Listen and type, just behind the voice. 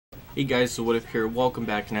Hey guys, so what if here? Welcome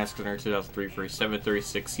back to NASCAR 2003 for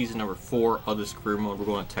 736, season number 4 of this career mode. We're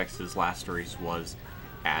going to Texas. Last race was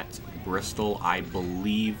at Bristol. I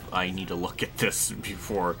believe I need to look at this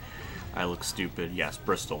before I look stupid. Yes,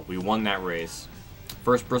 Bristol. We won that race.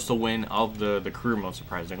 First Bristol win of the career mode,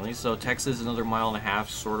 surprisingly. So Texas is another mile and a half,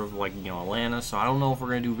 sort of like, you know, Atlanta. So I don't know if we're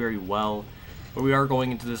going to do very well. But we are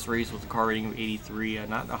going into this race with a car rating of 83.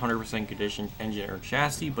 Not 100% condition, engine or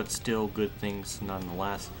chassis, but still good things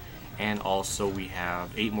nonetheless. And also we have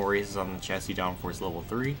 8 more races on the chassis downforce level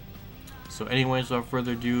 3. So anyways, without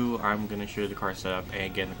further ado, I'm going to show you the car setup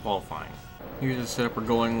and get into qualifying. Here's the setup we're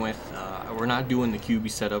going with. We're not doing the QB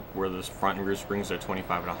setup where the front and rear springs are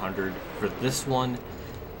 25 and 100 for this one.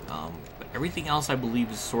 But everything else I believe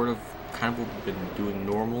is sort of kind of what we've been doing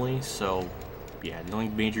normally. So yeah, the only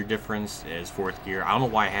major difference is 4th gear. I don't know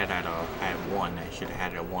why I had it at 1. I should have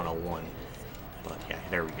had it at 101. But yeah,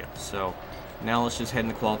 there we go. So now let's just head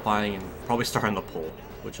into qualifying and probably start on the pole,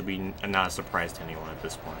 which will be not a surprise to anyone at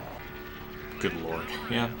this point. Good lord.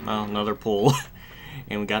 Yeah, well, another pole.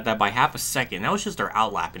 And we got that by half a second. That was just our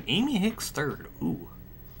outlap. And Amy Hicks 3rd. Ooh,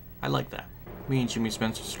 I like that. Me and Jimmy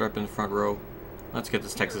Spencer strap in the front row. Let's get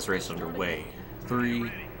this Texas race underway.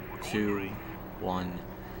 3, 2, 1.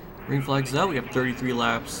 Green flag's out. We have 33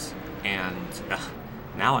 laps. And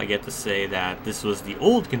now I get to say that this was the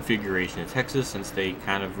old configuration of Texas since they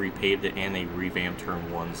kind of repaved it and they revamped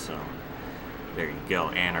turn 1, so there you go.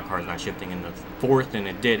 And our car's not shifting in the 4th, and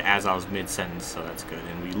it did as I was mid-sentence, so that's good.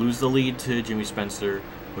 And we lose the lead to Jimmy Spencer,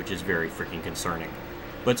 which is very freaking concerning.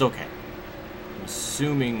 But it's okay. I'm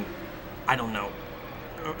assuming, I don't know,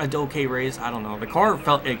 an okay race, I don't know. The car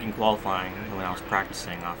felt like in qualifying when I was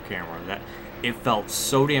practicing off camera that it felt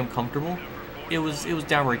so damn comfortable. It was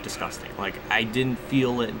downright disgusting. Like, I didn't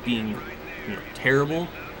feel it being, you know, terrible.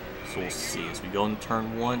 So we'll see as we go into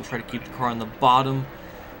turn 1. Try to keep the car on the bottom.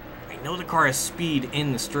 I know the car has speed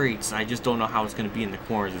in the straights. I just don't know how it's going to be in the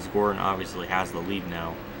corners, as Gordon obviously has the lead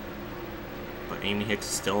now. But Amy Hicks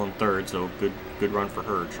is still in 3rd, so good run for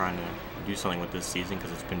her, trying to do something with this season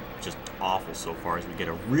because it's been just awful so far. As we get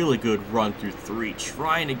a really good run through 3,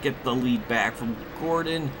 trying to get the lead back from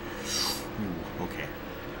Gordon. Ooh, okay.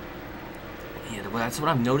 Yeah, that's what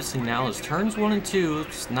I'm noticing now is turns 1 and 2,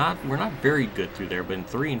 we're not very good through there, but in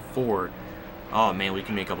 3 and 4, oh man, we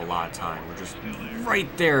can make up a lot of time. We're just right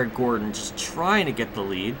there at Gordon, just trying to get the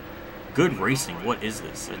lead. Good racing. What is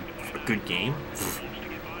this? A good game?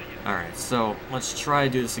 Alright, so let's try to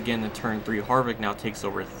do this again in turn 3. Harvick now takes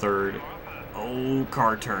over 3rd. Oh,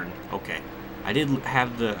 car turn. Okay. I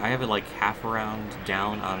have it like half around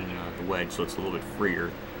down on the wedge, so it's a little bit freer.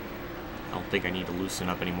 I don't think I need to loosen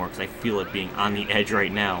up anymore because I feel it being on the edge right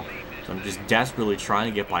now. So I'm just desperately trying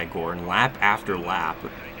to get by Gordon, lap after lap.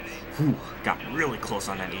 Whew, got really close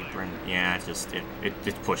on that apron. Yeah, it's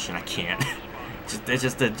pushing. I can't. It's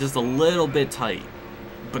just a little bit tight,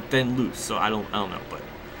 but then loose. So I don't know. But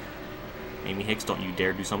Amy Hicks, don't you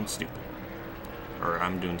dare do something stupid. Or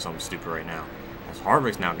I'm doing something stupid right now. As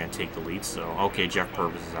Harvick's now going to take the lead. So okay, Jeff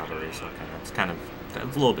Purvis is out of the race. Okay,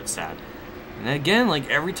 that's a little bit sad. And again, like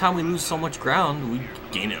every time we lose so much ground, we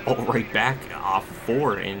gain it all right back off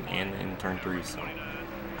 4 in turn 3. So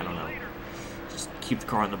I don't know. Just keep the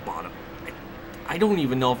car on the bottom. I don't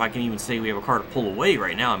even know if I can even say we have a car to pull away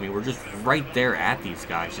right now. I mean, we're just right there at these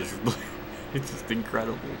guys. It's just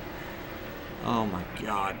incredible. Oh my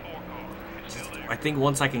god. I think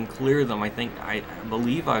once I can clear them, I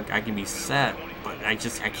believe I can be set, but I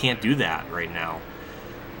can't do that right now.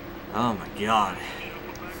 Oh my god.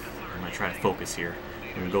 I'm going to try to focus here.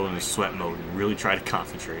 I'm going to go into sweat mode and really try to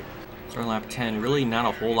concentrate. Starting lap 10, really not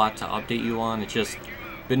a whole lot to update you on. It's just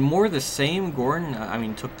been more the same. Gordon, I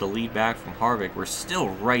mean, took the lead back from Harvick. We're still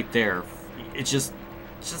right there. It's just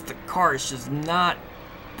the car is just not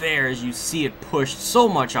there as you see it pushed so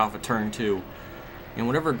much off of turn 2. And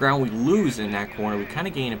whatever ground we lose in that corner, we kind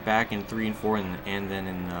of gain it back in 3 and 4 and then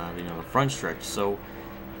in the front stretch. So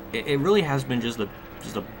it really has been just a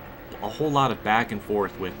whole lot of back and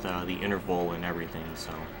forth with the interval and everything. So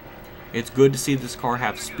it's good to see this car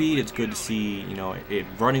have speed. It's good to see, you know, it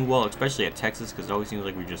running well, especially at Texas, because it always seems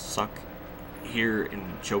like we just suck here and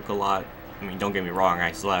choke a lot. I mean, don't get me wrong,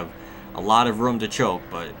 I still have a lot of room to choke,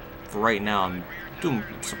 but for right now, I'm doing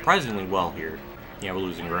surprisingly well here. Yeah, we're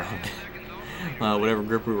losing ground. Whatever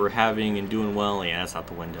grip we were having and doing well, yeah, that's out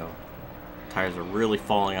the window. Tires are really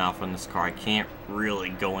falling off on this car. I can't really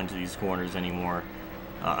go into these corners anymore.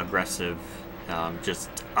 Aggressive, damn,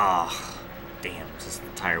 just the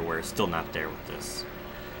tire wear is still not there with this,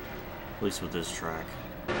 at least with this track.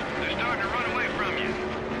 They're starting to run away from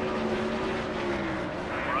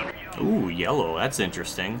you. Ooh, yellow, that's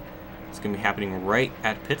interesting. It's going to be happening right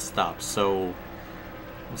at pit stop, so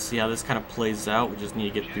we'll see how this kind of plays out. We just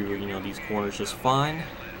need to get through, you know, these corners just fine.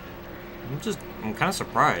 I'm kind of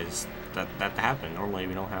surprised that that happened. Normally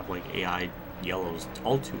we don't have like AI yellows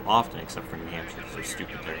all too often, except for New Hampshire, because they're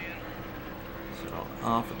stupid there. So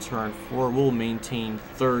off of turn 4, we'll maintain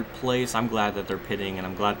 3rd place. I'm glad that they're pitting, and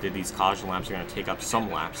I'm glad that these caution laps are going to take up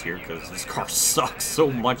some laps here, because this car sucks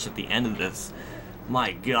so much at the end of this.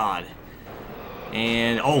 My God.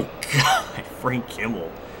 And oh God, Frank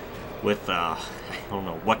Kimmel with I don't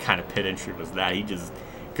know what kind of pit entry was that. He just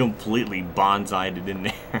completely bonsai'd it in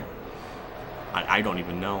there. I don't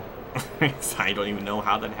even know. I don't even know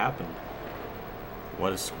how that happened.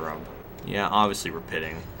 What a scrub. Yeah, obviously we're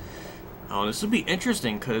pitting. Oh, this will be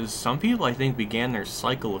interesting because some people, I think, began their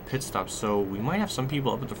cycle of pit stops, so we might have some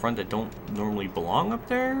people up at the front that don't normally belong up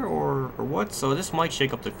there, or what? So this might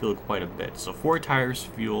shake up the field quite a bit. So 4 tires,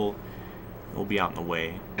 fuel will be out in the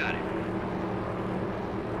way. Got it.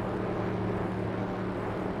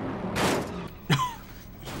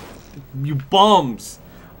 You bums!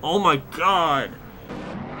 Oh my God!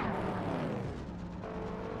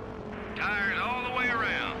 Tires all the way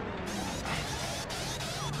around.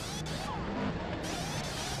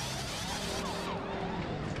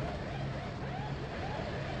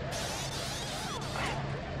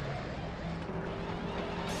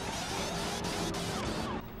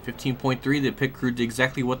 .3, the pit crew did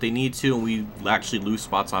exactly what they need to, and we actually lose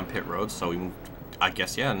spots on pit road, so we moved, I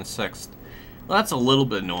guess, yeah, in the 6th. Well, that's a little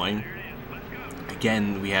bit annoying.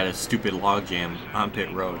 Again, we had a stupid logjam on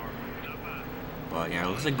pit road. But yeah, it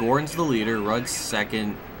looks like Gordon's the leader, Rudd's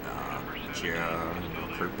 2nd,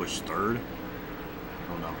 Kurt Busch 3rd.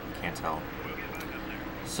 I don't know, can't tell.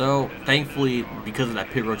 So, thankfully, because of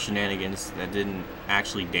that pit road shenanigans, that didn't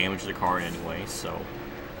actually damage the car in any way, so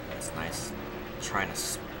that's nice. Trying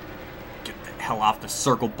to get the hell off the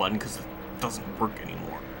circle button because it doesn't work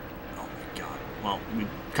anymore. Oh my God. Well, we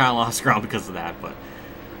kind of lost ground because of that, but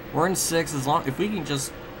we're in 6th. If we can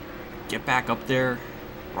just get back up there,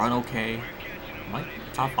 run okay,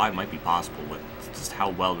 top 5 might be possible with just how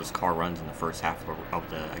well this car runs in the first half of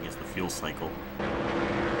the, I guess, the fuel cycle.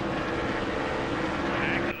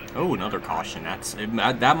 Oh, another caution.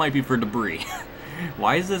 That might be for debris.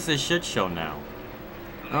 Why is this a shit show now?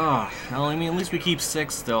 Oh, well, I mean, at least we keep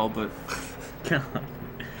 6 still, but God.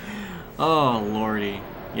 Oh lordy.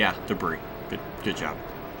 Yeah, debris. Good job.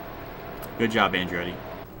 Good job, Andretti.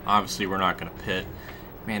 Obviously, we're not gonna pit.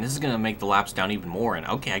 Man, this is gonna make the laps down even more. And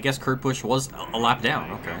okay, I guess Kurt Busch was a lap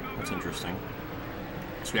down. Okay, that's interesting.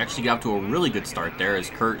 So we actually got to a really good start there, as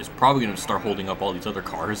Kurt is probably gonna start holding up all these other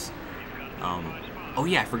cars. Oh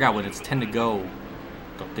yeah, I forgot, when it's 10 to go,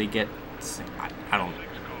 don't they get? I don't.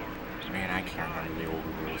 Man, I can't remember the old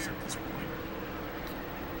rules at this point.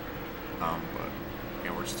 But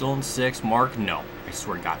yeah, we're still in 6. Mark, no. I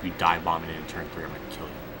swear to God, if you dive bombing in turn 3, I'm gonna kill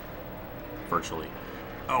you. Virtually.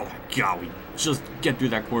 Oh my God, we just get through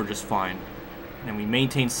that corner just fine. And we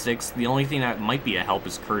maintain 6th. The only thing that might be a help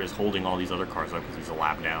is Kurt is holding all these other cars up because he's a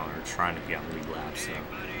lap down or trying to be on the lead lap. So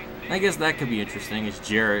I guess that could be interesting. Is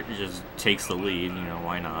Jarrett just takes the lead? You know,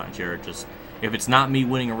 why not? Jarrett just. If it's not me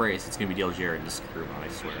winning a race, it's going to be Dale Jarrett in this crew, I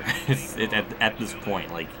swear. At this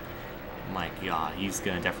point, like, my God, he's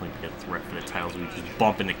going to definitely be a threat for the titles. We just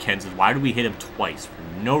bump into Kenseth. Why do we hit him twice for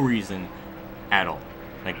no reason at all?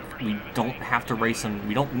 Like, we don't have to race him.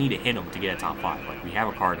 We don't need to hit him to get a top 5. Like, we have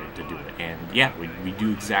a car to do it. And, yeah, we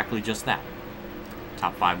do exactly just that.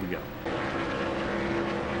 Top 5 we go.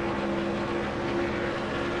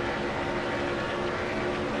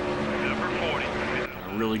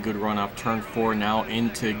 Really good run off turn 4 now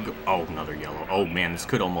into oh, another yellow. Oh man, this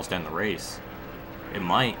could almost end the race. It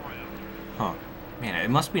might. Huh. Man,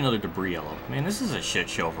 it must be another debris yellow. Man, this is a shit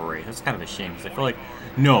show of a race. That's kind of a shame because I feel like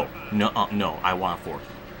no, I want 4th.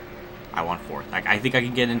 I want 4th. I think I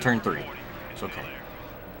can get in turn 3. It's okay.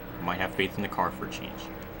 I might have faith in the car for a change.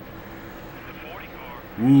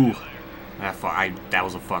 Ooh. That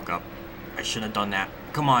was a fuck up. I should have done that.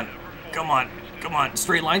 Come on.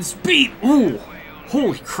 Straight line speed. Ooh.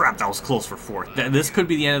 Holy crap, that was close for 4th. This could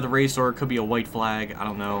be the end of the race, or it could be a white flag. I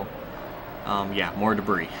don't know. Yeah, more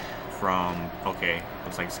debris from, okay,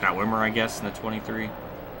 looks like Scott Wimmer, I guess, in the 23.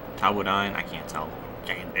 Todd Bodine, I can't tell.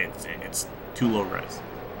 It's too low res.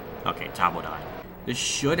 Okay, Todd Bodine. This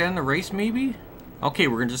should end the race, maybe? Okay,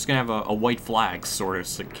 we're just going to have a white flag sort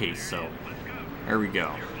of case, so there we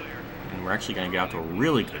go. And we're actually going to get out to a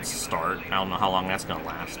really good start. I don't know how long that's going to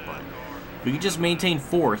last, but if we can just maintain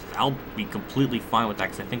 4th, I'll be completely fine with that,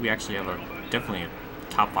 because I think we actually have definitely a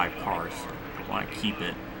top 5 car, so I want to keep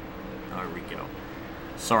it. There we go.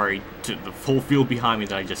 Sorry to the full field behind me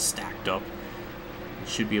that I just stacked up. You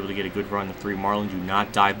should be able to get a good run to 3. Marlon, do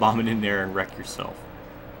not dive bomb it in there and wreck yourself.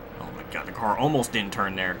 Oh my god, the car almost didn't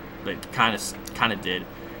turn there, but it kind of did.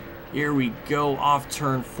 Here we go, off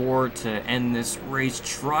turn 4 to end this race,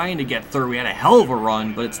 trying to get third. We had a hell of a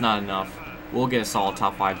run, but it's not enough. We'll get a solid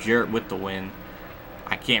top 5. Jarrett with the win.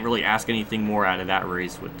 I can't really ask anything more out of that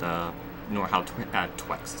race with how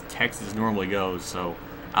Texas normally goes, so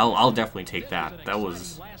I'll definitely take that. That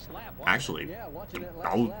was actually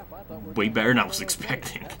way better than I was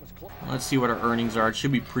expecting. Let's see what our earnings are. It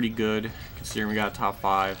should be pretty good considering we got a top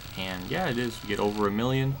 5, and yeah, it is. We get over $1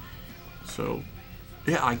 million, so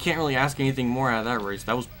yeah, I can't really ask anything more out of that race.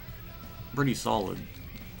 That was pretty solid.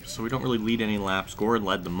 So we don't really lead any laps. Gordon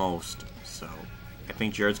led the most, so I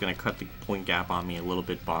think Jared's going to cut the point gap on me a little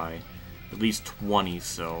bit by at least 20,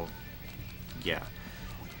 so yeah.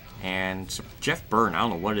 And so Jeff Byrne, I don't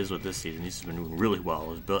know what it is with this season. He's been doing really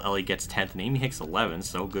well. Bill Ellie gets 10th and Amy Hicks 11th,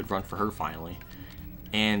 so good run for her finally.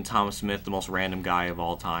 And Thomas Smith, the most random guy of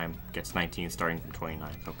all time, gets 19th starting from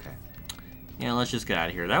 29th. Okay. Yeah, let's just get out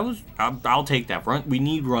of here. That was, I'll take that. We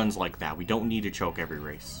need runs like that. We don't need to choke every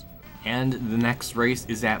race. And the next race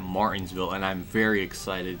is at Martinsville, and I'm very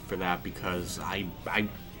excited for that because I am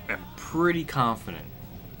pretty confident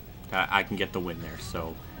that I can get the win there.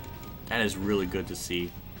 So that is really good to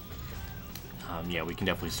see. Yeah, we can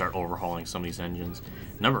definitely start overhauling some of these engines.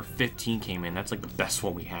 Number 15 came in. That's like the best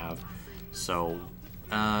one we have. So,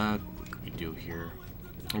 what can we do here?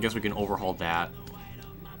 I guess we can overhaul that.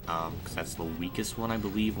 Because that's the weakest one, I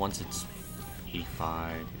believe, once it's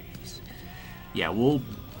 85. Yeah, we'll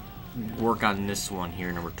work on this one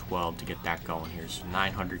here, number 12, to get that going here. So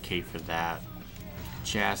 900K for that.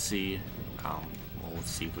 Chassis. Well, let's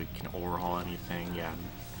see if we can overhaul anything. Yeah.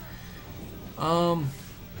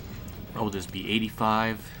 What would this be?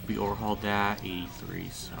 85. We overhauled that. 83.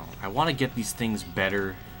 So I want to get these things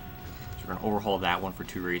better. So we're gonna overhaul that one for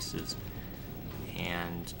 2 races.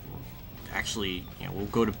 And actually, you know, we'll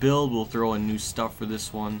go to build. We'll throw in new stuff for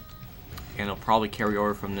this one, and it'll probably carry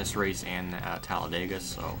over from this race and Talladega.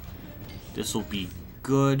 So this will be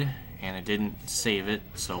good. And it didn't save it,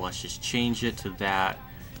 so let's just change it to that.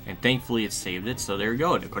 And thankfully, it saved it. So there we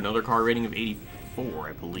go. Another car rating of 84,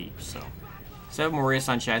 I believe. So 7 more races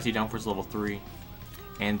on chassis, downforce level 3.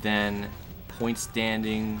 And then point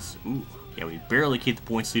standings. Ooh, yeah, we barely keep the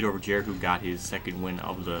points lead over Jared, who got his 2nd win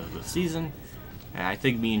of the season. And I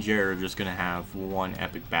think me and Jared are just going to have one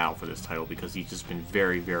epic battle for this title because he's just been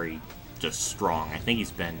very, very just strong. I think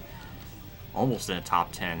he's been almost in a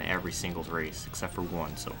top 10 every single race except for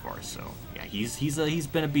one so far. So yeah, he's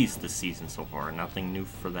been a beast this season so far. Nothing new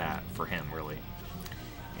for him really.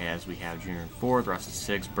 As we have Junior in 4th, Rusty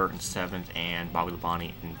 6th, Burton 7th, and Bobby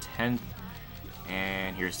Labonte in 10th.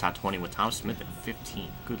 And here's top 20 with Tom Smith at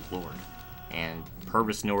 15th. Good lord. And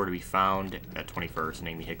Purvis nowhere to be found at 21st, and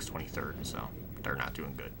Amy Hicks 23rd. So they're not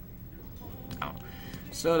doing good. Oh.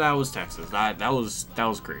 So that was Texas. That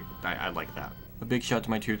was great. I like that. A big shout out to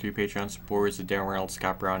my Tier 3 Patreon supporters, Darren Reynolds,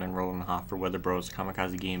 Scott Brown, and Roland Hofer, Weather Bros,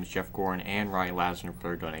 KamikazeGames, Jeff Gorin, and Ronnie Lazzarine for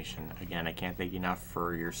their donation. Again, I can't thank you enough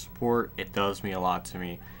for your support. It does mean a lot to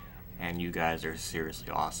me, and you guys are seriously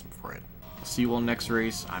awesome for it. See you all next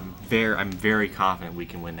race. I'm very confident we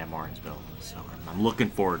can win that Martinsville, so I'm looking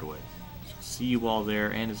forward to it. So see you all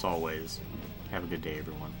there, and as always, have a good day,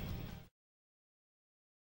 everyone.